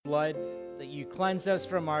blood, that you cleanse us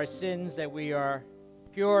from our sins, that we are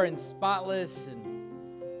pure and spotless.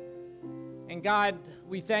 And God,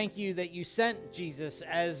 we thank you that you sent Jesus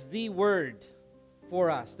as the Word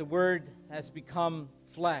for us. The Word has become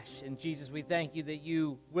flesh. And Jesus, we thank you that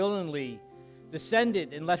you willingly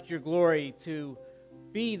descended and left your glory to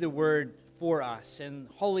be the Word for us. And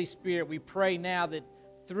Holy Spirit, we pray now that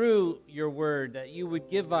through your Word, that you would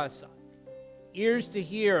give us ears to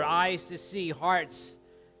hear, eyes to see, hearts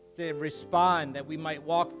to respond, that we might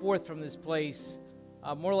walk forth from this place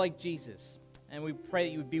more like Jesus. And we pray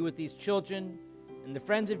that you would be with these children and the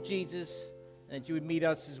friends of Jesus, and that you would meet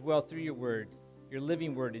us as well through your word, your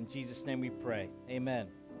living word. In Jesus' name we pray. Amen.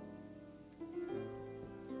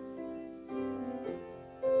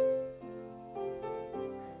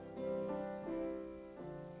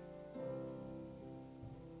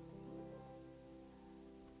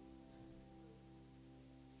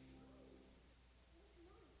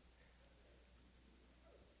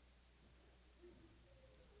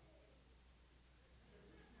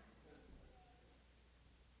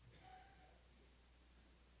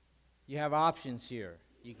 You have options here.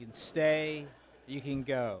 You can stay, you can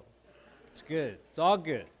go. It's good. It's all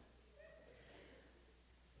good.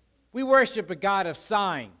 We worship a God of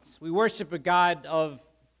signs. We worship a God of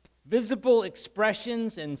visible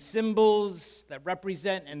expressions and symbols that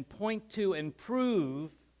represent and point to and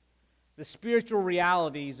prove the spiritual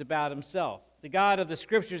realities about himself. The God of the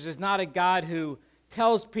Scriptures is not a God who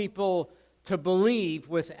tells people to believe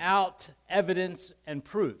without evidence and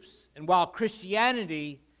proofs. And while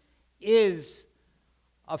Christianity is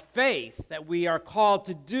a faith that we are called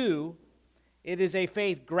to do, it is a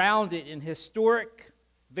faith grounded in historic,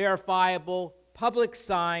 verifiable, public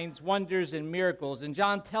signs, wonders, and miracles. And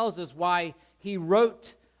John tells us why he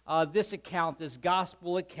wrote this account, this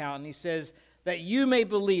gospel account. And he says that you may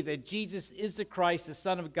believe that Jesus is the Christ, the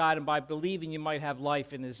Son of God, and by believing you might have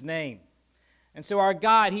life in his name. And so our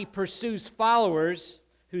God, he pursues followers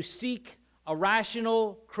who seek a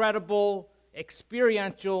rational, credible,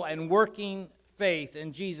 experiential, and working faith,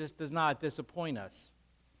 and Jesus does not disappoint us.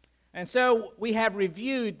 And so we have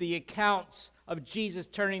reviewed the accounts of Jesus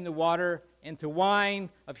turning the water into wine,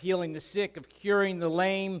 of healing the sick, of curing the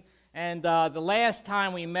lame, and the last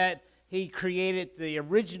time we met, he created the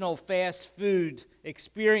original fast food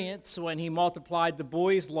experience when he multiplied the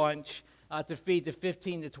boys' lunch to feed the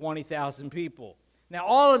 15,000 to 20,000 people. Now,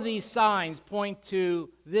 all of these signs point to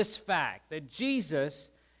this fact, that Jesus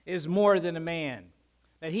is more than a man,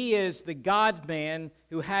 that he is the God-man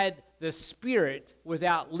who had the Spirit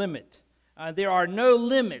without limit. There are no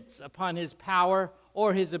limits upon his power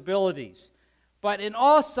or his abilities. But in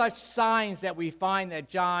all such signs that we find that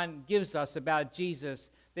John gives us about Jesus,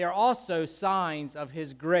 there are also signs of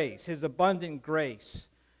his grace, his abundant grace.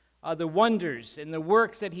 The wonders and the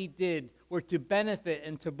works that he did were to benefit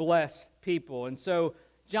and to bless people. And so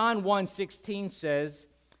John 1:16 says,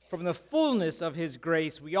 from the fullness of his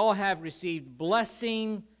grace, we all have received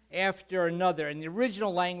blessing after another. And the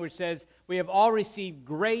original language says, we have all received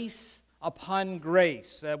grace upon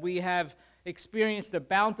grace. We have experienced the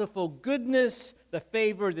bountiful goodness, the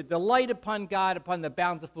favor, the delight upon God, upon the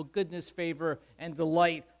bountiful goodness, favor, and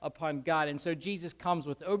delight upon God. And so Jesus comes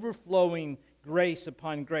with overflowing grace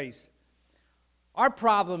upon grace. Our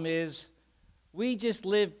problem is we just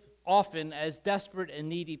live often as desperate and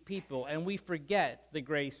needy people, and we forget the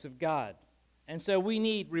grace of God. And so we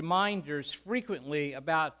need reminders frequently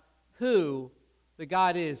about who the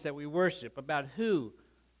God is that we worship, about who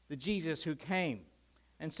the Jesus who came.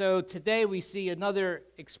 And so today we see another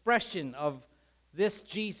expression of this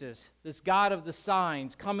Jesus, this God of the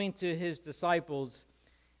signs, coming to his disciples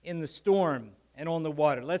in the storm and on the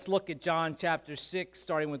water. Let's look at John chapter 6,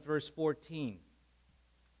 starting with verse 14.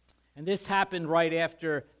 And this happened right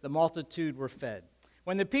after the multitude were fed.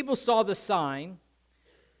 When the people saw the sign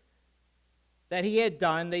that he had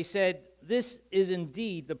done, they said, this is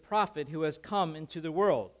indeed the prophet who has come into the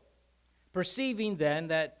world. Perceiving then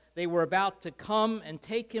that they were about to come and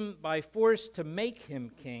take him by force to make him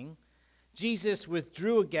king, Jesus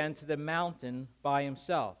withdrew again to the mountain by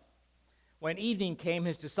himself. When evening came,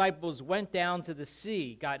 his disciples went down to the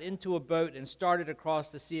sea, got into a boat, and started across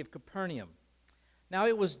the Sea of Capernaum. Now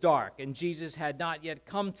it was dark, and Jesus had not yet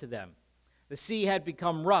come to them. The sea had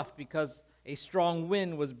become rough because a strong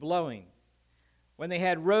wind was blowing. When they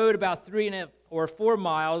had rowed about 3 or 4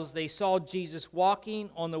 miles, they saw Jesus walking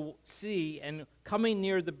on the sea and coming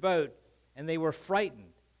near the boat, and they were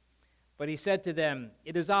frightened. But he said to them,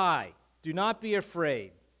 it is I, do not be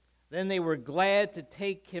afraid. Then they were glad to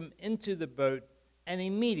take him into the boat, and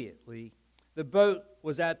immediately the boat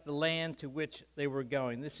was at the land to which they were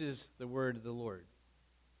going. This is the word of the Lord.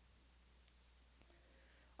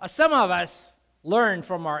 Some of us learn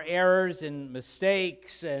from our errors and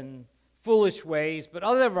mistakes and foolish ways, but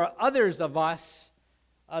others of us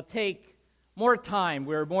take more time.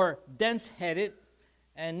 We're more dense-headed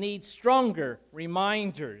and need stronger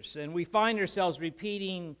reminders, and we find ourselves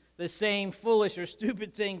repeating the same foolish or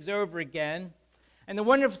stupid things over again. And the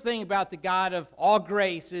wonderful thing about the God of all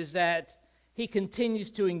grace is that he continues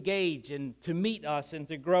to engage and to meet us and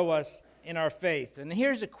to grow us in our faith. And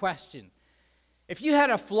here's a question. If you had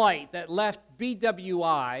a flight that left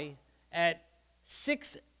BWI at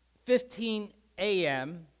 6:15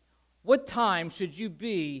 a.m., what time should you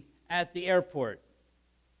be at the airport?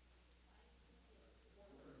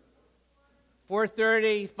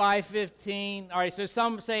 4:30, 5:15. All right, so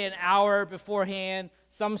some say an hour beforehand.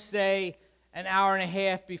 Some say an hour and a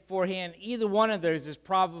half beforehand. Either one of those is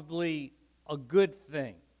probably a good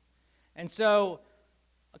thing. And so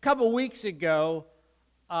a couple weeks ago,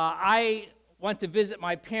 I went to visit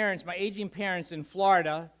my parents, my aging parents in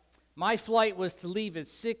Florida. My flight was to leave at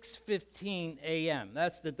 6:15 a.m.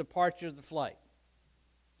 That's the departure of the flight.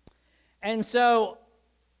 And so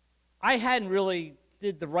I hadn't really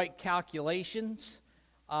did the right calculations.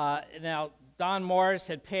 Now, Don Morris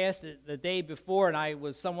had passed the day before, and I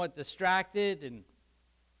was somewhat distracted.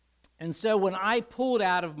 And so when I pulled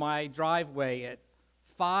out of my driveway at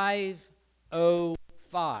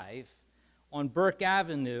 5:05 on Burke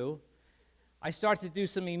Avenue, I started to do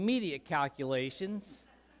some immediate calculations,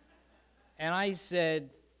 and I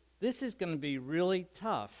said, this is going to be really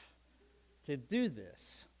tough to do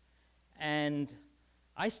this. And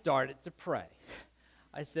I started to pray.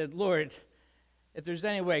 I said, Lord, if there's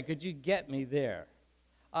any way, could you get me there?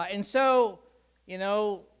 And so,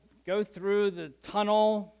 go through the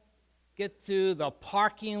tunnel, get to the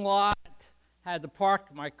parking lot, had to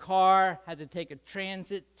park my car, had to take a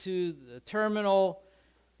transit to the terminal,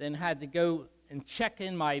 then had to go and check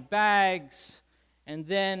in my bags, and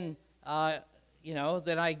then,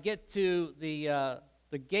 then I get to the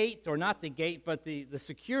gate, or not the gate, but the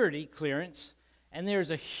security clearance, and there's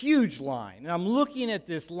a huge line. And I'm looking at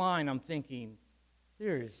this line, I'm thinking,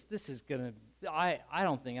 I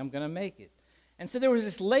don't think I'm going to make it. And so there was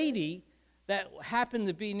this lady that happened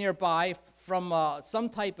to be nearby from some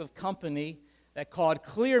type of company that called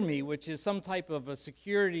ClearMe, which is some type of a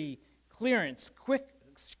security clearance, quick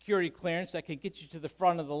security clearance that could get you to the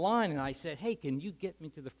front of the line. And I said, hey, can you get me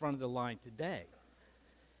to the front of the line today?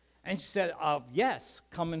 And she said, yes,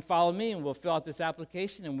 come and follow me, and we'll fill out this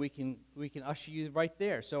application, and we can usher you right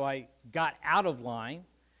there. So I got out of line,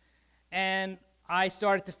 and I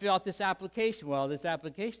started to fill out this application. Well, this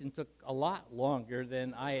application took a lot longer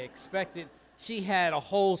than I expected. She had a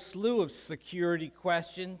whole slew of security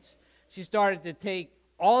questions. She started to take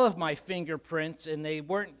all of my fingerprints, and they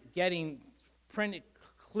weren't getting printed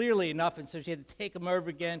clearly enough, and so she had to take them over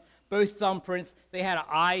again, both thumbprints. They had an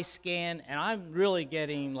eye scan, and I'm really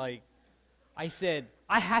getting I said,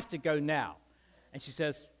 I have to go now. And she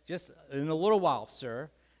says, just in a little while, sir.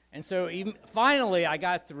 And so finally I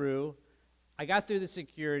got through the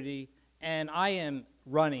security, and I am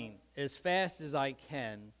running as fast as I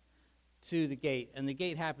can to the gate. And the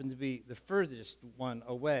gate happened to be the furthest one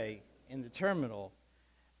away in the terminal.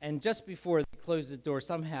 And just before they closed the door,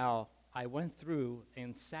 somehow I went through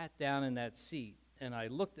and sat down in that seat, and I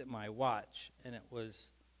looked at my watch, and it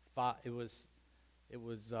was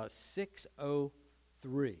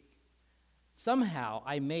 6:03. Somehow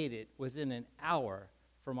I made it within an hour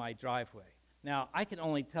from my driveway. Now, I can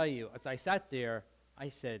only tell you, as I sat there, I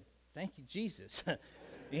said, thank you, Jesus. I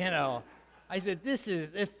said,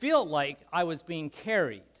 it felt like I was being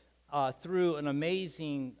carried through an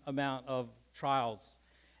amazing amount of trials.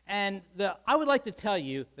 And I would like to tell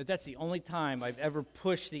you that that's the only time I've ever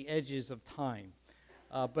pushed the edges of time.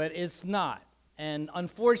 But it's not. And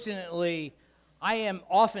unfortunately, I am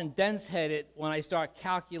often dense-headed when I start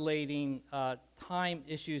calculating time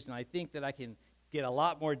issues, and I think that I can get a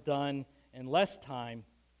lot more done in less time.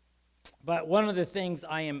 But one of the things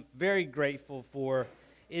I am very grateful for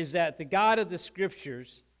is that the God of the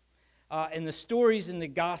Scriptures and the stories in the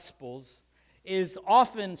Gospels is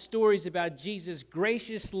often stories about Jesus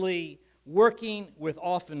graciously working with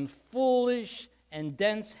often foolish and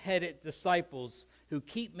dense-headed disciples who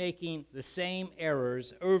keep making the same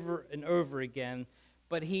errors over and over again,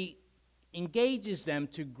 but he engages them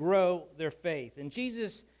to grow their faith. And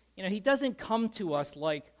Jesus, he doesn't come to us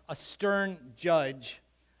like a stern judge,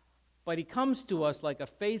 but he comes to us like a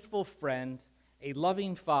faithful friend, a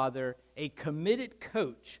loving father, a committed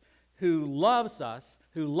coach who loves us,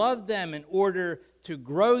 who loved them in order to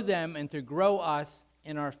grow them and to grow us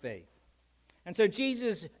in our faith. And so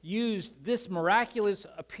Jesus used this miraculous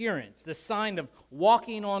appearance, the sign of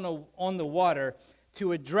walking on the water,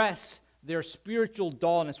 to address their spiritual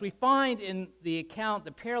dullness. We find in the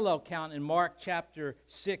parallel account in Mark chapter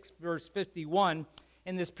 6, verse 51,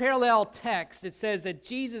 in this parallel text, it says that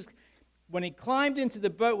Jesus, when he climbed into the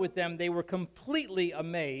boat with them, they were completely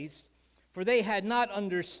amazed, for they had not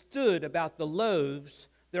understood about the loaves.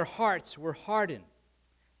 Their hearts were hardened.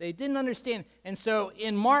 They didn't understand. And so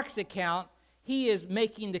in Mark's account, he is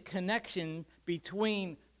making the connection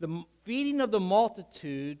between the feeding of the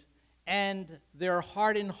multitude and their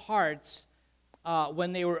hardened hearts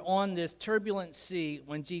when they were on this turbulent sea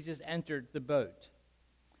when Jesus entered the boat.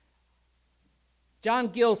 John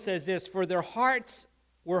Gill says this, "For their hearts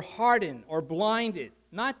were hardened or blinded,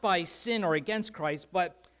 not by sin or against Christ,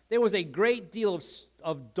 but there was a great deal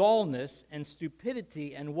of dullness and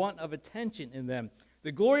stupidity and want of attention in them.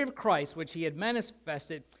 The glory of Christ, which he had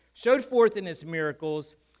manifested, showed forth in his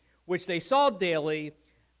miracles, which they saw daily,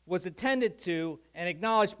 was attended to and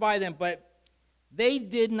acknowledged by them, but they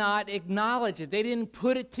did not acknowledge it. They didn't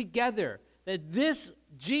put it together. That this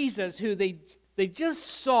Jesus, who they just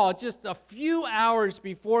saw just a few hours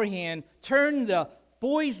beforehand, turned the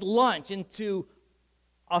boys' lunch into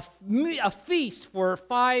a feast for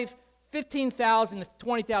 15,000,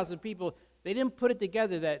 20,000 people. They didn't put it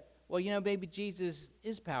together that, well, maybe Jesus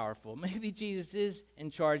is powerful. Maybe Jesus is in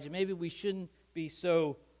charge, and maybe we shouldn't be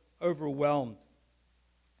so overwhelmed.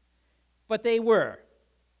 But they were.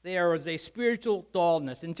 There was a spiritual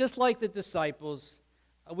dullness. And just like the disciples,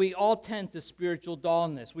 we all tend to spiritual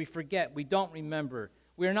dullness. We forget. We don't remember.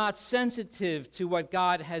 We are not sensitive to what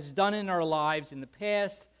God has done in our lives in the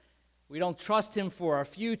past. We don't trust him for our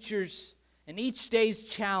futures. And each day's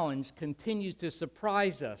challenge continues to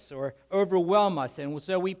surprise us or overwhelm us. And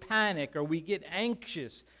so we panic or we get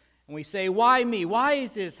anxious. And we say, why me? Why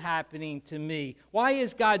is this happening to me? Why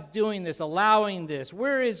is God doing this, allowing this?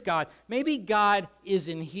 Where is God? Maybe God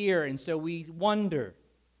isn't here, and so we wonder.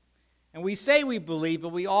 And we say we believe, but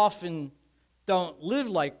we often don't live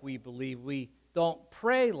like we believe. We don't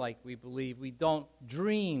pray like we believe. We don't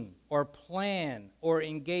dream or plan or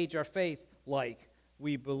engage our faith like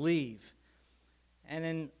we believe. And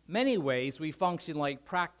in many ways, we function like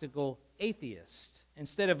practical atheists.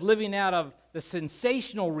 Instead of living out of the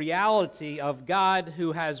sensational reality of God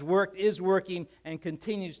who has worked, is working, and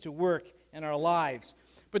continues to work in our lives.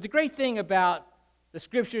 But the great thing about the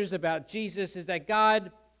scriptures about Jesus is that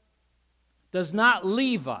God does not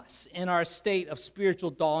leave us in our state of spiritual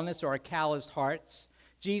dullness or our calloused hearts.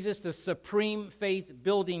 Jesus, the supreme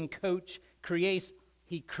faith-building coach, creates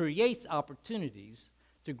opportunities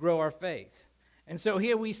to grow our faith. And so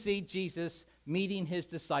here we see Jesus meeting his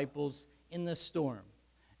disciples in the storm.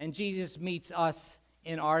 And Jesus meets us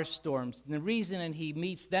in our storms. And the reason he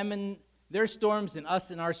meets them in their storms and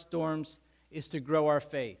us in our storms is to grow our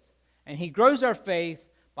faith. And he grows our faith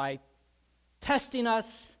by testing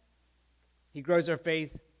us. He grows our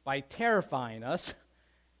faith by terrifying us.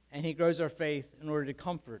 And he grows our faith in order to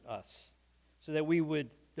comfort us so that we would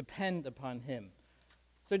depend upon him.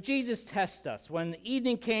 So Jesus tests us. When the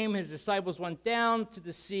evening came, his disciples went down to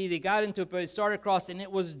the sea. They got into a boat, started across, and it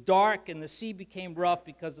was dark, and the sea became rough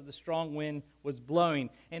because of the strong wind was blowing.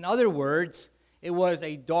 In other words, it was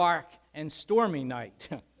a dark and stormy night.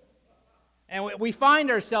 And we find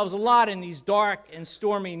ourselves a lot in these dark and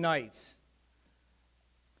stormy nights.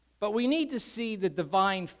 But we need to see the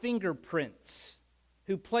divine fingerprints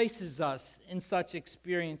who places us in such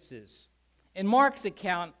experiences. In Mark's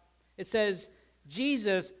account, it says,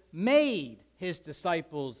 Jesus made his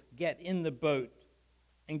disciples get in the boat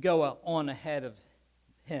and go on ahead of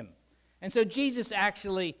him. And so Jesus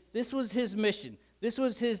actually, this was his mission. This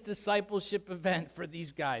was his discipleship event for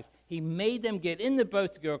these guys. He made them get in the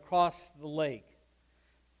boat to go across the lake.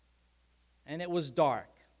 And it was dark,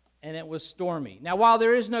 and it was stormy. Now, while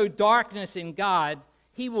there is no darkness in God,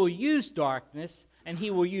 he will use darkness, and he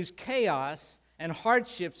will use chaos and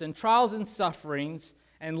hardships and trials and sufferings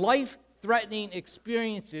and life-threatening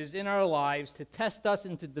experiences in our lives to test us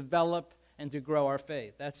and to develop and to grow our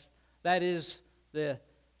faith. That is the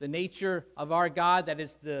nature of our God. That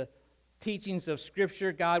is the teachings of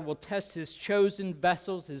Scripture. God will test his chosen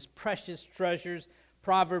vessels, his precious treasures.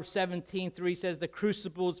 Proverbs 17:3 says, the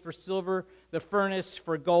crucible is for silver, the furnace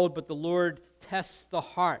for gold, but the Lord tests the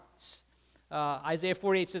hearts. Isaiah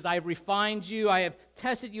 48 says, I have refined you, I have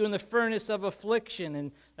tested you in the furnace of affliction.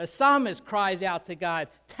 And the psalmist cries out to God,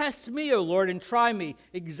 test me, O Lord, and try me.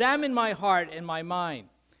 Examine my heart and my mind.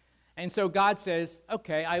 And so God says,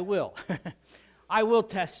 okay, I will. I will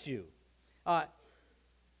test you.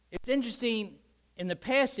 It's interesting in the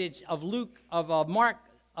passage of Mark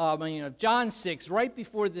of John 6, right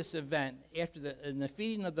before this event, in the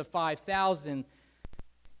feeding of the 5,000,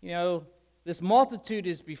 this multitude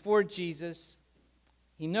is before Jesus.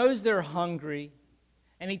 He knows they're hungry,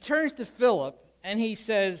 and he turns to Philip, and he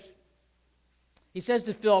says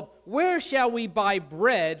to Philip, "Where shall we buy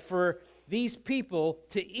bread for these people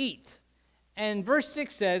to eat?" And verse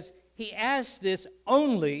 6 says, he asked this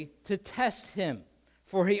only to test him,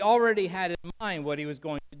 for he already had in mind what he was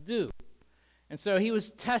going to do. And so he was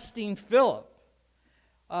testing Philip.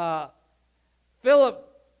 He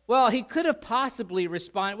could have possibly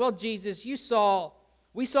responded, "Well, Jesus,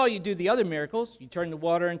 we saw you do the other miracles. You turned the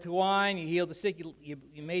water into wine, you healed the sick,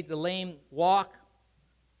 you made the lame walk.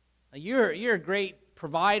 You're a great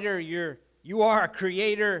provider, you are a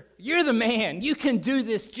creator, you're the man, you can do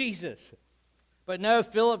this, Jesus." But no,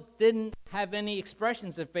 Philip didn't have any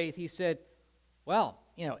expressions of faith. He said,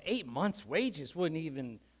 8 months' wages wouldn't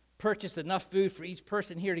even purchase enough food for each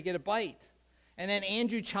person here to get a bite. And then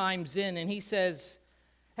Andrew chimes in and he says,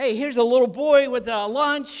 "Hey, here's a little boy with a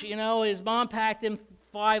lunch. His mom packed him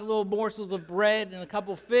 5 little morsels of bread and a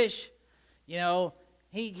couple fish."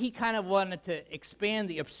 He kind of wanted to expand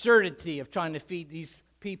the absurdity of trying to feed these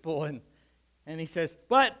people. And he says,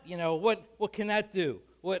 "But, what can that do?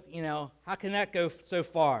 How can that go so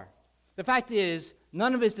far?" The fact is,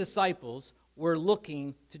 none of his disciples were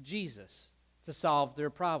looking to Jesus to solve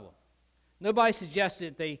their problem. Nobody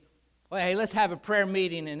suggested hey, let's have a prayer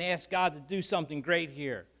meeting and ask God to do something great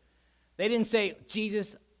here. They didn't say,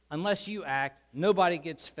 "Jesus, unless you act, nobody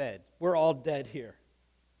gets fed. We're all dead here."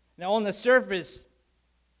 Now, on the surface,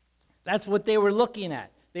 that's what they were looking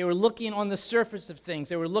at. They were looking on the surface of things.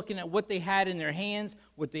 They were looking at what they had in their hands,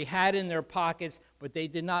 what they had in their pockets, but they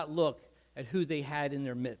did not look at who they had in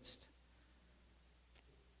their midst.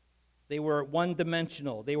 They were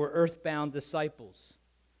one-dimensional. They were earthbound disciples.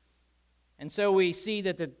 And so we see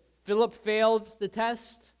that Philip failed the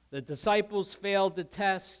test. The disciples failed the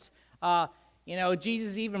test.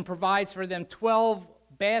 Jesus even provides for them 12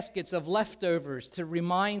 baskets of leftovers to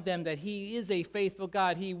remind them that he is a faithful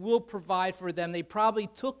God. He will provide for them. They probably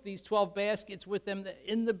took these 12 baskets with them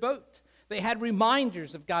in the boat. They had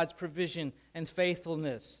reminders of God's provision and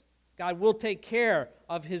faithfulness. God will take care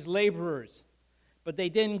of his laborers, but they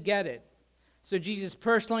didn't get it. So Jesus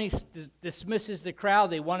personally dismisses the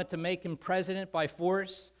crowd. They wanted to make him president by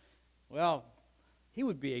force. Well, he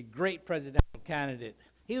would be a great presidential candidate.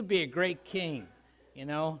 He would be a great king.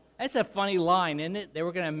 That's a funny line, isn't it? They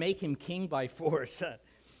were going to make him king by force.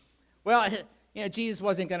 Jesus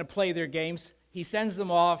wasn't going to play their games. He sends them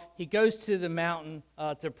off. He goes to the mountain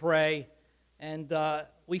to pray. And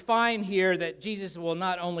we find here that Jesus will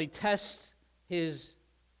not only test his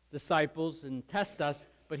disciples and test us,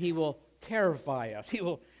 but he will terrify us.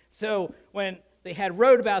 So when they had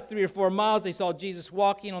rowed about 3 or 4 miles, they saw Jesus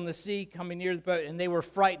walking on the sea, coming near the boat, and they were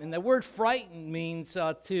frightened. And the word frightened means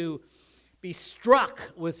to be struck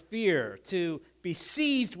with fear, to be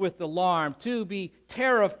seized with alarm, to be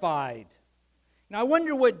terrified. Now, I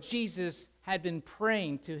wonder what Jesus had been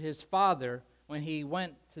praying to his Father when he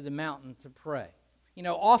went to the mountain to pray.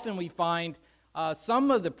 Often we find some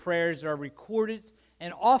of the prayers are recorded,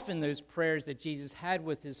 and often those prayers that Jesus had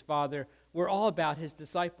with his Father were all about his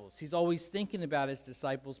disciples. He's always thinking about his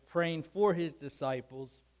disciples, praying for his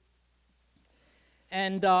disciples.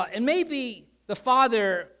 And maybe the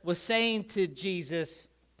Father was saying to Jesus,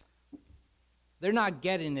 "They're not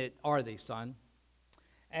getting it, are they, son?"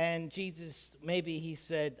 And Jesus, maybe he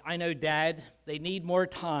said, "I know, Dad, they need more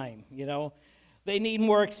time, They need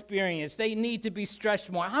more experience. They need to be stretched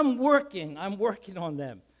more. I'm working on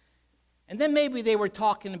them." And then maybe they were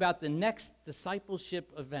talking about the next discipleship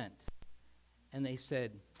event. And they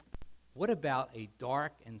said, "What about a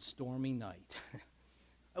dark and stormy night?"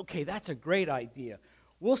 Okay, that's a great idea.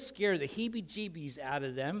 We'll scare the heebie-jeebies out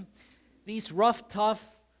of them. These rough,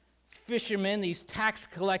 tough fishermen, these tax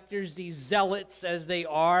collectors, these zealots as they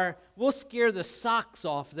are, we'll scare the socks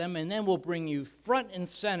off them, and then we'll bring you front and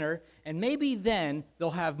center, and maybe then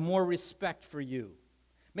they'll have more respect for you.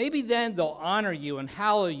 Maybe then they'll honor you and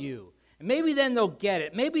hallow you. And maybe then they'll get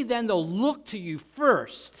it. Maybe then they'll look to you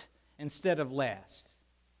first instead of last.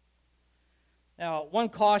 Now, one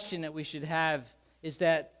caution that we should have is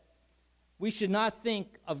that we should not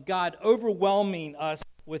think of God overwhelming us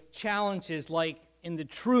with challenges like in The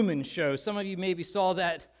Truman Show. Some of you maybe saw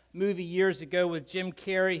that movie years ago with Jim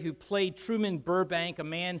Carrey, who played Truman Burbank, a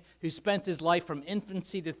man who spent his life from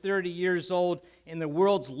infancy to 30 years old in the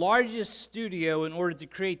world's largest studio in order to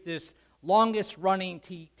create this longest-running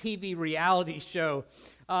TV reality show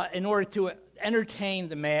in order to entertain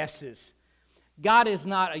the masses. God is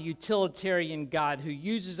not a utilitarian God who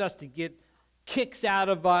uses us to get kicks out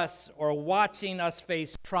of us or watching us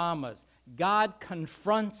face traumas. God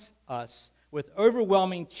confronts us with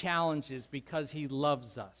overwhelming challenges because he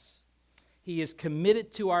loves us. He is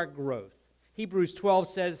committed to our growth. Hebrews 12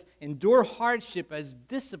 says, endure hardship as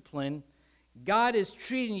discipline. God is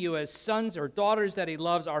treating you as sons or daughters that he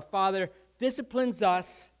loves. Our Father disciplines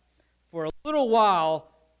us for a little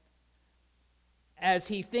while as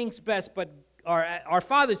he thinks best, but our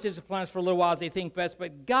fathers discipline us for a little while as they think best,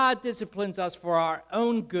 but God disciplines us for our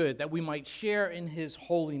own good, that we might share in his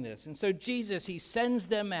holiness. And so Jesus, he sends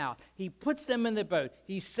them out. He puts them in the boat.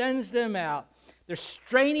 He sends them out. They're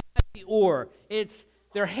straining at the oar.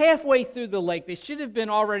 They're halfway through the lake. They should have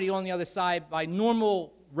been already on the other side by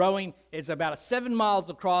normal rowing. It's about 7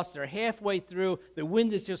 miles across. They're halfway through. The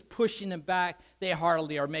wind is just pushing them back. They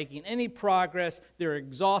hardly are making any progress. They're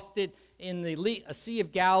exhausted. In the Sea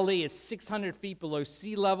of Galilee is 600 feet below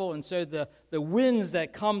sea level, and so the winds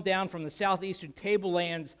that come down from the southeastern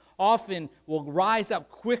tablelands often will rise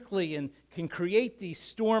up quickly and can create these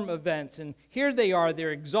storm events. And here they are,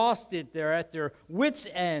 they're exhausted, they're at their wits'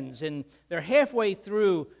 ends, and they're halfway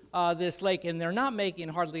through this lake, and they're not making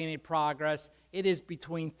hardly any progress. It is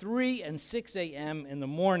between 3 and 6 a.m. in the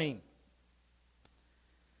morning.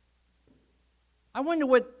 I wonder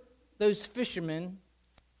what those fishermen,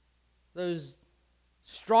 those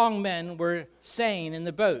strong men, were saying in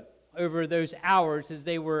the boat over those hours as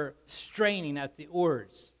they were straining at the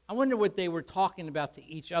oars. I wonder what they were talking about to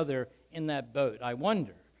each other in that boat. I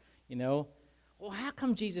wonder, well, how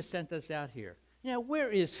come Jesus sent us out here? Where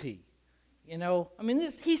is he?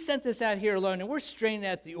 He sent us out here alone, and we're straining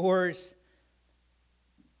at the oars.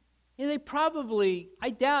 They probably, I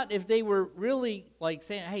doubt if they were really like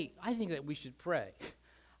saying, hey, I think that we should pray.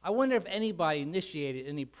 I wonder if anybody initiated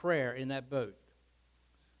any prayer in that boat.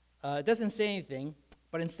 It doesn't say anything,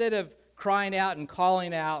 but instead of crying out and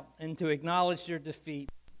calling out and to acknowledge their defeat,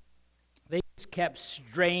 they just kept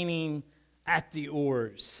straining at the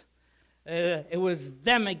oars. It was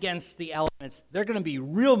them against the elements. They're going to be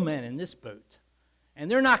real men in this boat, and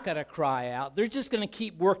they're not going to cry out. They're just going to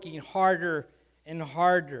keep working harder and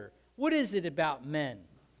harder. What is it about men?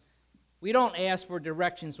 We don't ask for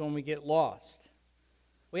directions when we get lost.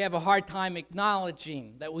 We have a hard time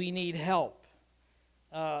acknowledging that we need help.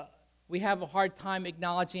 We have a hard time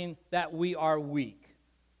acknowledging that we are weak.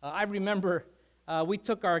 I remember we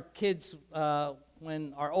took our kids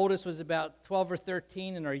when our oldest was about 12 or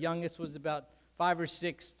 13 and our youngest was about 5 or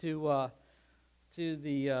 6 to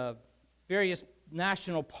the various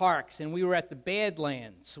national parks, and we were at the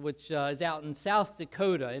Badlands, which is out in South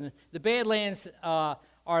Dakota. And the Badlands are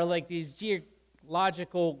like these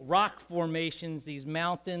geological rock formations, these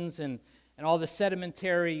mountains and all the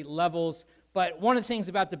sedimentary levels. But one of the things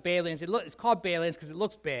about the Badlands, it's called Badlands because it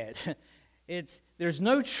looks bad. There's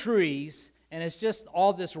no trees, and it's just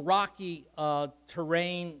all this rocky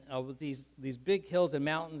terrain with these big hills and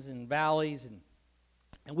mountains and valleys.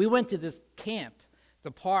 And we went to this camp,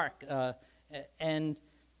 the park, and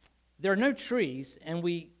there are no trees, and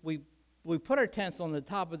we put our tents on the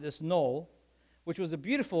top of this knoll, which was a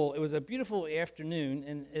beautiful afternoon,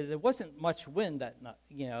 and there wasn't much wind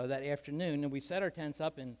that afternoon, and we set our tents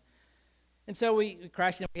up, and so we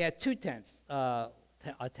crashed in. We had 2 tents, a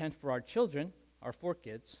tent for our children, our 4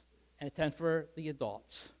 kids, and a tent for the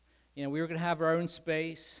adults. We were going to have our own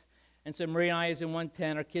space, and so Maria and I is in one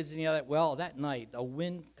tent, our kids in the other. Well, that night, a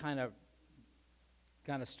wind kind of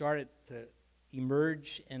started to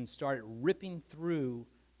emerge and started ripping through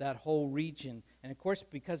that whole region. And of course,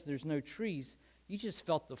 because there's no trees, you just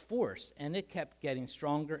felt the force, and it kept getting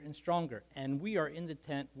stronger and stronger. And we are in the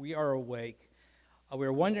tent, we are awake.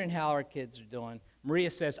 We're wondering how our kids are doing. Maria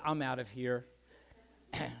says, I'm out of here.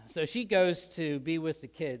 So she goes to be with the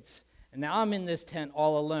kids, and now I'm in this tent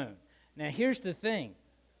all alone. Now here's the thing.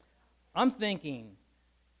 I'm thinking,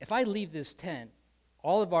 if I leave this tent,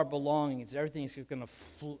 all of our belongings, everything is just going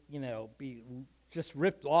to, be just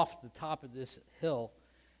ripped off the top of this hill.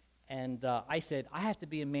 And I said, I have to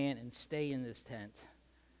be a man and stay in this tent.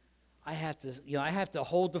 I have to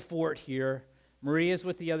hold the fort here. Maria's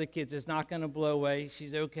with the other kids. It's not going to blow away.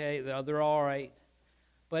 She's okay. They're all right.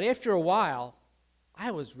 But after a while, I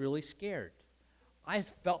was really scared. I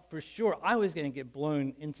felt for sure I was going to get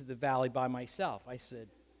blown into the valley by myself. I said,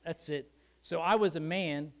 that's it. So I was a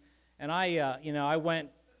man. And I went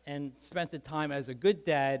and spent the time as a good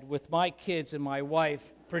dad with my kids and my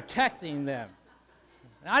wife, protecting them.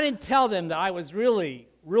 And I didn't tell them that I was really,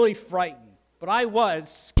 really frightened, but I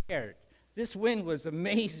was scared. This wind was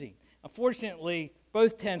amazing. Unfortunately,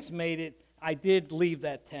 both tents made it. I did leave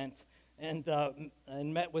that tent and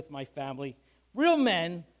met with my family. Real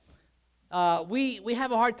men we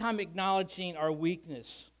have a hard time acknowledging our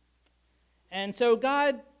weakness. And so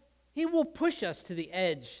God, He will push us to the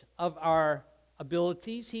edge of our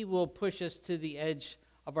abilities. He will push us to the edge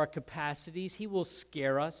of our capacities. He will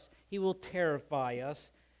scare us. He will terrify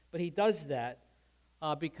us. But He does that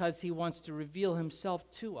because He wants to reveal Himself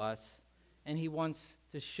to us, and He wants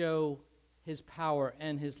to show His power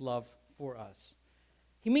and His love for us.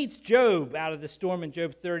 He meets Job out of the storm in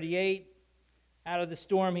Job 38. Out of the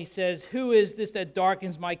storm, he says, "Who is this that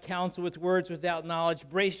darkens my counsel with words without knowledge?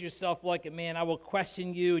 Brace yourself like a man. I will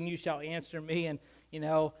question you, and you shall answer me." And,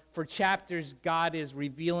 for chapters, God is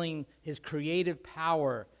revealing His creative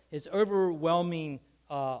power, His overwhelming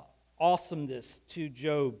awesomeness to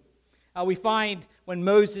Job. We find when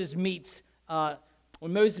Moses meets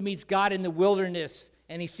God in the wilderness,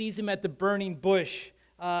 and he sees Him at the burning bush,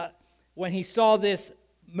 when he saw this,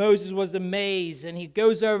 Moses was amazed, and he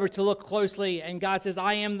goes over to look closely, and God says,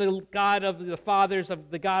 "I am the God of the fathers, of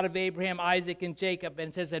the God of Abraham, Isaac, and Jacob." And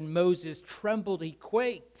it says that Moses trembled, he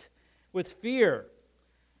quaked with fear.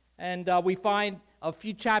 And we find a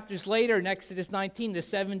few chapters later in Exodus 19, the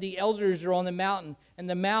 70 elders are on the mountain, and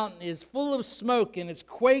the mountain is full of smoke, and it's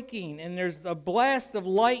quaking, and there's a blast of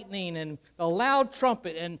lightning and a loud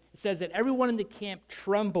trumpet, and it says that everyone in the camp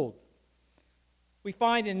trembled. We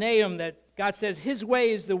find in Nahum that God says His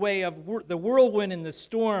way is the way of the whirlwind and the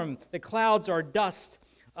storm. The clouds are dust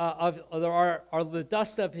are the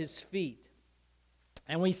dust of His feet.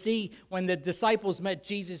 And we see when the disciples met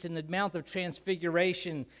Jesus in the Mount of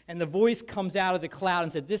Transfiguration, and the voice comes out of the cloud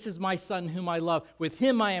and said, "This is my Son whom I love. With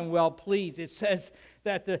Him I am well pleased." It says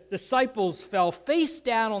that the disciples fell face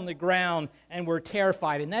down on the ground and were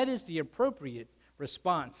terrified. And that is the appropriate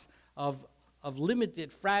response of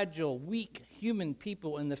limited, fragile, weak human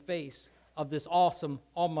people in the face of this awesome,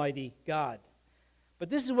 almighty God. But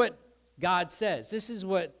this is what God says. This is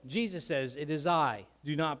what Jesus says. "It is I.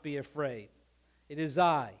 Do not be afraid." It is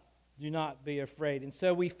I. Do not be afraid. And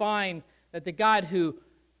so we find that the God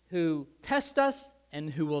who tests us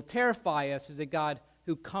and who will terrify us is the God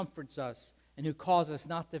who comforts us and who calls us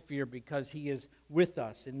not to fear because He is with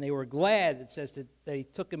us. And they were glad, it says, that He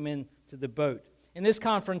took Him into the boat. In this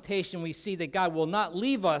confrontation, we see that God will not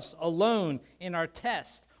leave us alone in our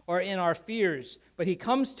test or in our fears, but He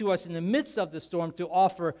comes to us in the midst of the storm to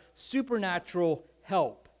offer supernatural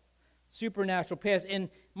help, supernatural pass. In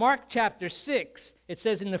Mark chapter 6, it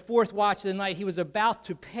says in the fourth watch of the night, He was about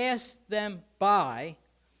to pass them by,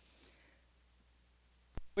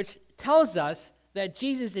 which tells us that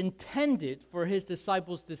Jesus intended for His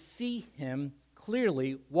disciples to see Him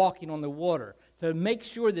clearly walking on the water, to make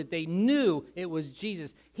sure that they knew it was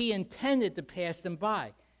Jesus. He intended to pass them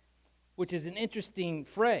by, which is an interesting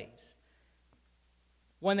phrase.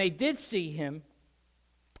 When they did see Him,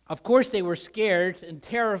 of course they were scared and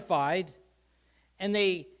terrified,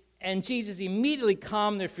 and Jesus immediately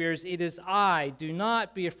calmed their fears. "It is I, do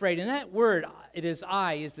not be afraid." And that word, "it is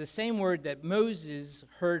I," is the same word that Moses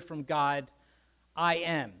heard from God, "I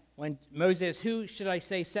am." When Moses, "Who should I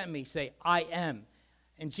say sent me?" Say, "I am."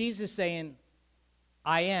 And Jesus saying,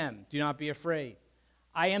 "I am, do not be afraid.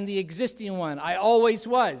 I am the existing one. I always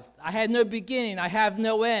was. I had no beginning. I have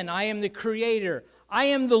no end. I am the Creator. I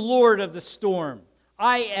am the Lord of the storm.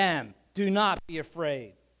 I am, do not be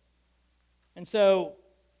afraid." And so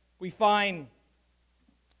we find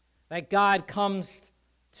that God comes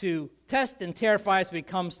to test and terrify us, but He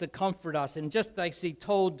comes to comfort us. And just like He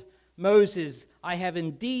told Moses, "I have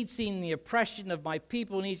indeed seen the oppression of my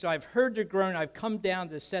people in Egypt. I've heard their groan. I've come down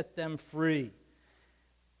to set them free."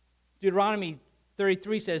 Deuteronomy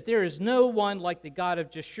 33 says, "There is no one like the God of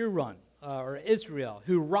Jeshurun," or Israel,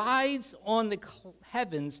 "who rides on the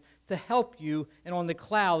heavens to help you and on the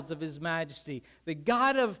clouds of His majesty." The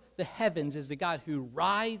God of the heavens is the God who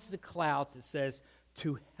rides the clouds, it says,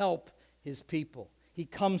 to help His people. He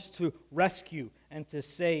comes to rescue and to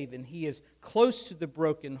save, and He is close to the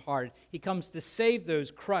brokenhearted. He comes to save those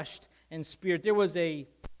crushed in spirit. There was a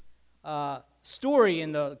story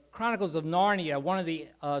in the Chronicles of Narnia, one of the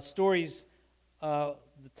stories, the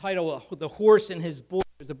title, "The Horse and His Boy."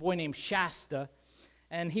 There was a boy named Shasta,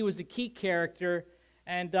 and he was the key character.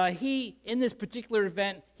 And in this particular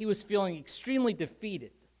event, he was feeling extremely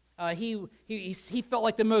defeated. He felt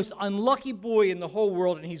like the most unlucky boy in the whole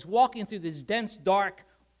world, and he's walking through this dense, dark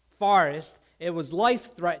forest. It was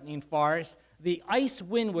life-threatening forest. The ice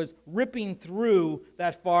wind was ripping through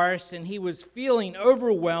that forest, and he was feeling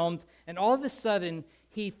overwhelmed. And all of a sudden,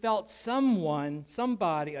 he felt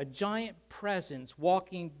somebody, a giant presence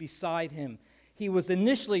walking beside him. He was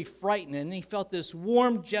initially frightened, and he felt this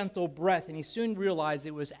warm, gentle breath, and he soon realized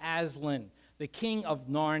it was Aslan, the king of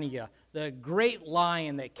Narnia, the great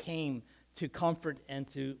lion that came to comfort and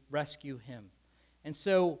to rescue him. And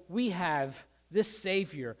so we have this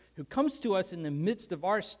Savior who comes to us in the midst of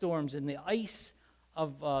our storms, in the ice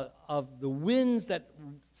of the winds that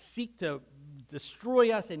seek to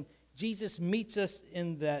destroy us, and Jesus meets us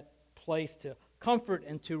in that place to comfort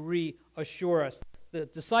and to reassure us. The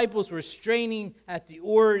disciples were straining at the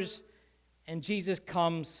oars, and Jesus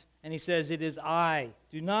comes and he says, "It is I.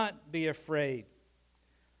 Do not be afraid."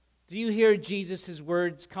 Do you hear Jesus'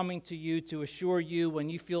 words coming to you to assure you when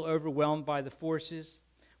you feel overwhelmed by the forces,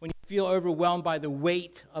 when you feel overwhelmed by the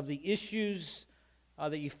weight of the issues,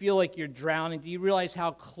 that you feel like you're drowning? Do you realize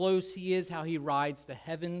how close he is, how he rides the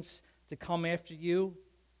heavens to come after you?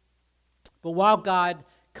 But while God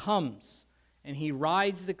comes and he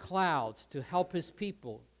rides the clouds to help his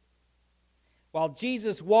people, while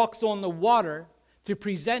Jesus walks on the water to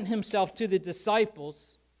present himself to the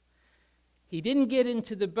disciples, he didn't get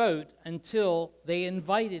into the boat until they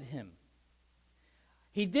invited him.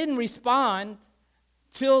 He didn't respond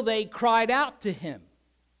till they cried out to him.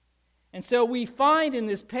 And so we find in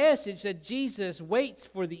this passage that Jesus waits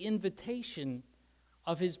for the invitation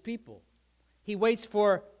of his people. He waits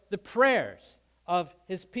for the prayers of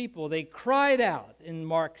his people. They cried out in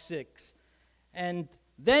Mark 6, and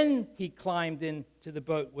then he climbed into the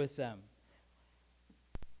boat with them.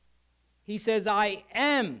 He says, "I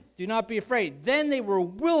am, do not be afraid." Then they were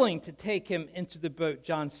willing to take him into the boat,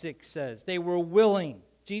 John 6 says. They were willing.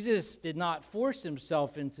 Jesus did not force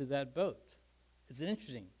himself into that boat. It's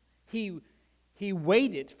interesting. He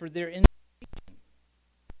waited for their invitation.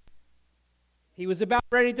 He was about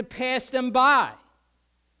ready to pass them by.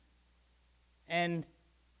 And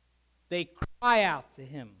they cry out to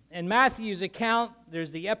him. In Matthew's account,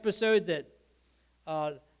 there's the episode that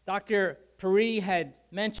Dr. Peri had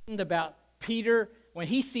mentioned about Peter. When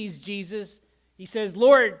he sees Jesus, he says,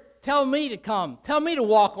 "Lord, tell me to come. Tell me to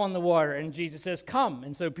walk on the water." And Jesus says, "Come."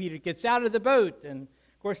 And so Peter gets out of the boat. And,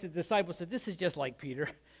 of course, the disciples said, "This is just like Peter."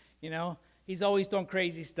 He's always done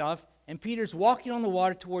crazy stuff. And Peter's walking on the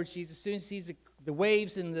water towards Jesus. As soon as he sees the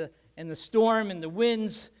waves and the storm and the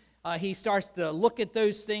winds, he starts to look at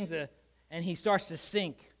those things and he starts to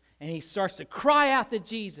sink. And he starts to cry out to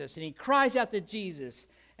Jesus. And he cries out to Jesus.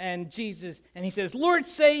 And he says, "Lord,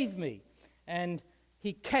 save me." And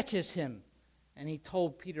he catches him. And he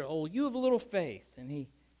told Peter, "Oh, you have a little faith." And he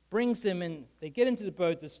brings them in. They get into the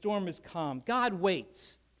boat. The storm is calm. God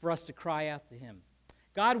waits for us to cry out to him.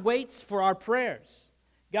 God waits for our prayers.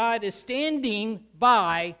 God is standing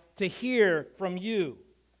by to hear from you.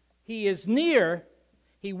 He is near.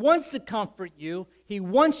 He wants to comfort you. He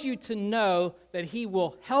wants you to know that he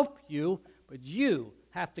will help you, but you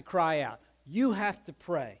have to cry out. You have to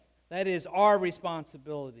pray. That is our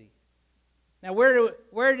responsibility. Now,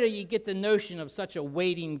 where do you get the notion of such a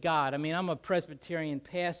waiting God? I mean, I'm a Presbyterian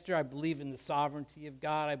pastor. I believe in the sovereignty of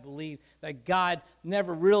God. I believe that God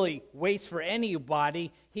never really waits for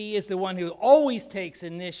anybody. He is the one who always takes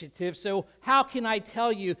initiative. So how can I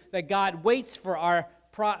tell you that God waits for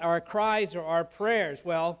our cries or our prayers?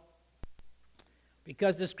 Well,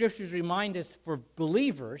 because the Scriptures remind us for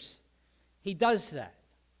believers, he does that.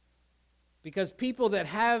 Because people that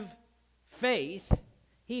have faith,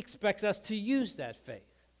 he expects us to use that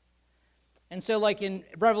faith. And so like in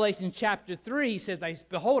Revelation chapter 3, he says,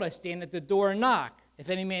 "Behold, I stand at the door and knock. If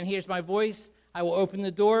any man hears my voice, I will open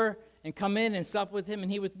the door and come in and sup with him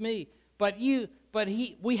and he with me."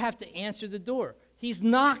 We have to answer the door. He's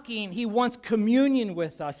knocking. He wants communion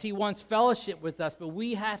with us. He wants fellowship with us, but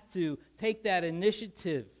we have to take that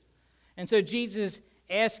initiative. And so Jesus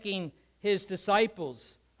asking his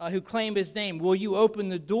disciples who claim his name, "Will you open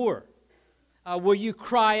the door? Will you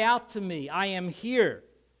cry out to me? I am here."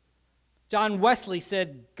 John Wesley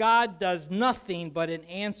said, "God does nothing but an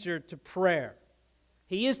answer to prayer."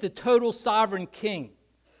 He is the total sovereign king.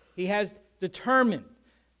 He has determined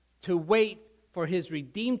to wait for his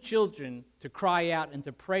redeemed children to cry out and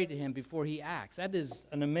to pray to him before he acts. That is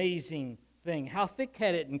an amazing thing. How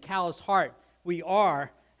thick-headed and callous heart we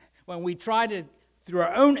are when we try to, through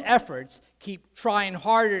our own efforts, keep trying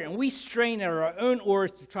harder, and we strain at our own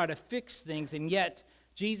oars to try to fix things, and yet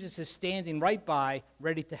Jesus is standing right by,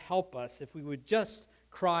 ready to help us if we would just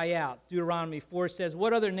cry out. Deuteronomy 4 says,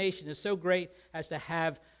 "What other nation is so great as to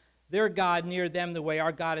have their God near them the way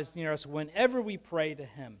our God is near us whenever we pray to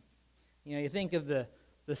him?" You think of the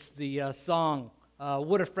song,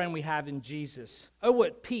 "What a Friend We Have in Jesus." Oh,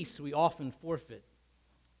 what peace we often forfeit.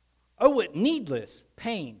 Oh, what needless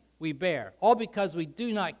pain we bear, all because we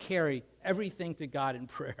do not carry everything to God in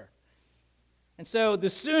prayer. And so the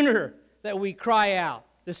sooner that we cry out,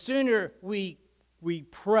 the sooner we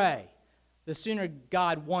pray, the sooner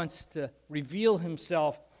God wants to reveal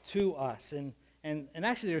himself to us. And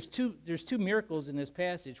actually, there's two miracles in this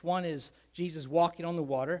passage. One is Jesus walking on the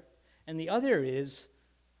water, and the other is,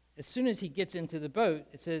 as soon as he gets into the boat,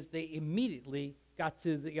 it says they immediately got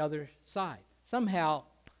to the other side. Somehow,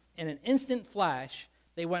 in an instant flash,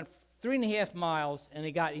 they went 3.5 miles, and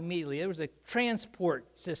they got immediately. There was a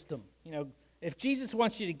transport system. You know, if Jesus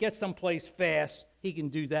wants you to get someplace fast, he can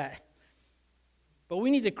do that. But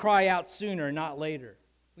we need to cry out sooner, not later.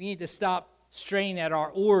 We need to stop straining at our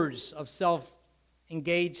oars of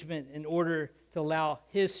self-engagement in order to allow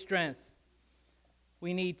his strength.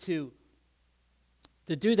 We need to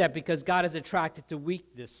do that because God is attracted to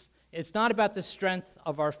weakness. It's not about the strength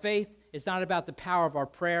of our faith. It's not about the power of our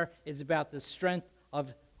prayer. It's about the strength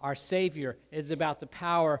of our Savior. It's about the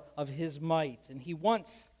power of his might. And he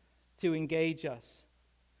wants to engage us.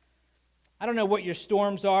 I don't know what your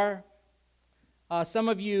storms are. Some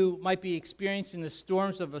of you might be experiencing the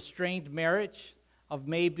storms of a strained marriage, of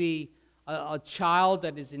maybe a child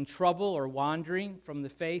that is in trouble or wandering from the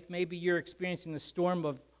faith. Maybe you're experiencing the storm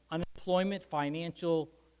of unemployment, financial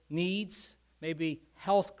needs, maybe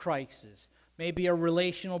health crisis, maybe a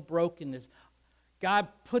relational brokenness. God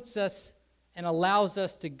puts us and allows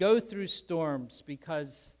us to go through storms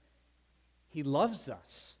because he loves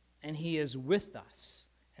us and he is with us.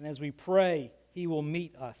 And as we pray, he will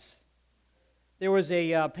meet us. There was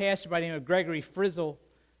a pastor by the name of Gregory Frizzle.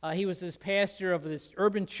 He was this pastor of this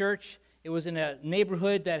urban church. It was in a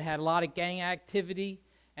neighborhood that had a lot of gang activity,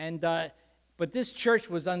 but this church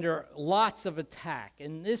was under lots of attack,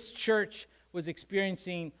 and this church was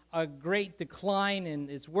experiencing a great decline in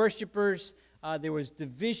its worshipers. There was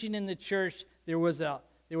division in the church. There was a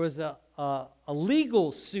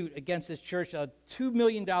legal suit against this church, a $2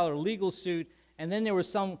 million legal suit, and then there was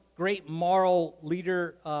some great moral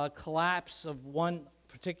leader collapse of one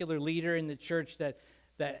particular leader in the church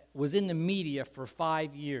that was in the media for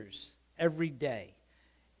 5 years, every day.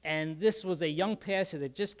 And this was a young pastor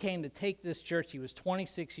that just came to take this church. He was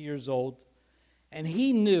 26 years old. And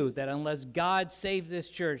he knew that unless God saved this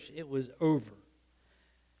church, it was over.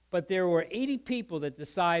 But there were 80 people that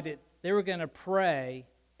decided they were going to pray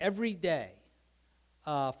every day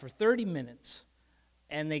for 30 minutes.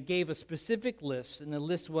 And they gave a specific list. And the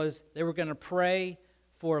list was they were going to pray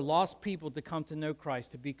for lost people to come to know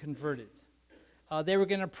Christ, to be converted. They were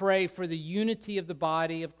going to pray for the unity of the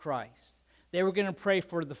body of Christ. They were going to pray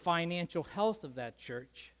for the financial health of that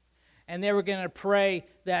church. And they were going to pray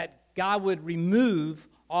that God would remove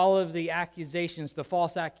all of the accusations, the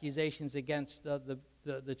false accusations against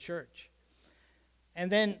the church.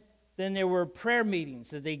 And then there were prayer meetings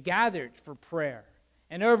that they gathered for prayer.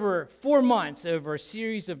 And over 4 months, over a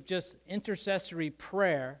series of just intercessory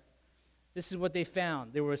prayer, this is what they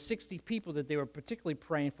found. There were 60 people that they were particularly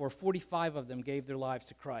praying for. 45 of them gave their lives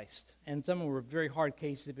to Christ. And some of them were very hard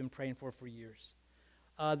cases they've been praying for years.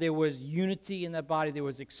 There was unity in that body. There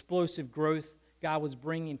was explosive growth. God was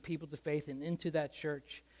bringing people to faith and into that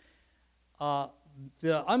church.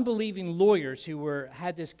 The unbelieving lawyers who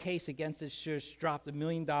had this case against this church dropped $1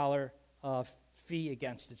 million fee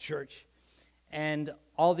against the church. And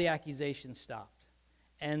all the accusations stopped.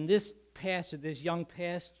 And this pastor, this young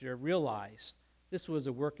pastor, realized this was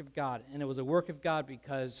a work of God. And it was a work of God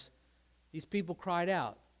because these people cried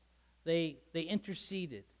out. They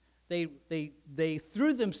interceded. They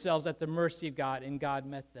threw themselves at the mercy of God, and God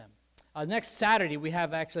met them. Next Saturday, we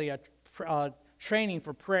have actually a training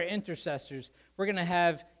for prayer intercessors. We're going to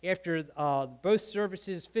have, after both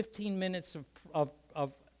services, 15 minutes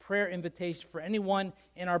of prayer invitation for anyone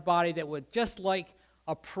in our body that would just like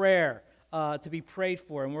a prayer to be prayed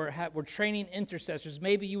for. And we're training intercessors.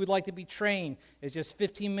 Maybe you would like to be trained. It's just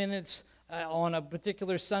 15 minutes on a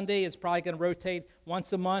particular Sunday. It's probably going to rotate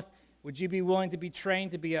once a month. Would you be willing to be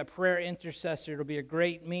trained to be a prayer intercessor? It'll be a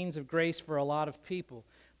great means of grace for a lot of people.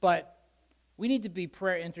 But we need to be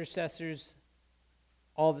prayer intercessors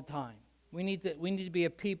all the time. We need to be a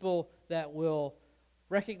people that will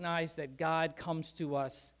recognize that God comes to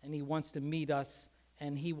us and he wants to meet us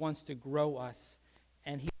and he wants to grow us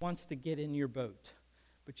and he wants to get in your boat.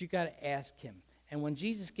 But you got to ask him. And when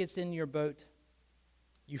Jesus gets in your boat,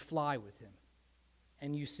 you fly with him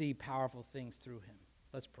and you see powerful things through him.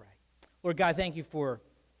 Let's pray. Lord God, thank you for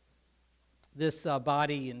this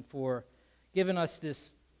body and for giving us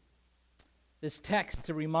this text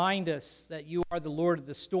to remind us that you are the Lord of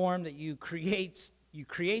the storm, that you create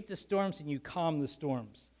the storms and you calm the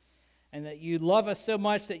storms, and that you love us so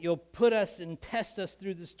much that you'll put us and test us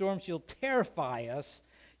through the storms. You'll terrify us.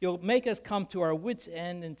 You'll make us come to our wits'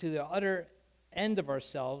 end and to the utter end of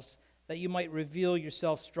ourselves, that you might reveal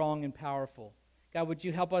yourself strong and powerful. God, would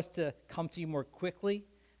you help us to come to you more quickly?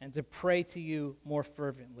 and to pray to you more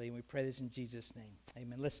fervently. And we pray this in Jesus' name.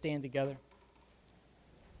 Amen. Let's stand together.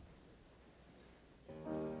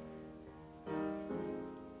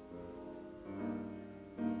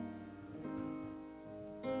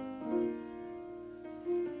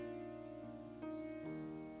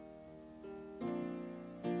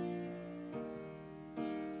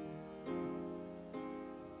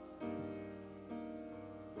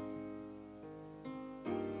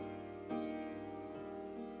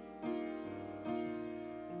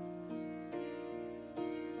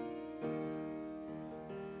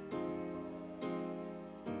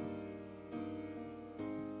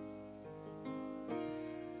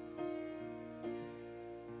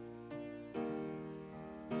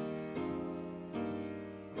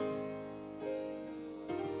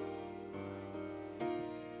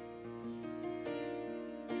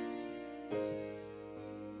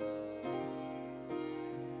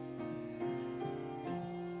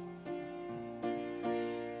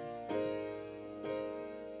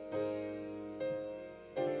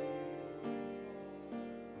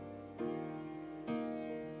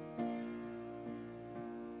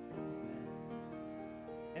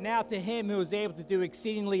 And now to him who is able to do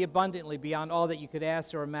exceedingly abundantly beyond all that you could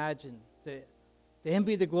ask or imagine. To him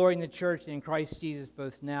be the glory in the church and in Christ Jesus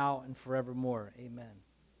both now and forevermore. Amen.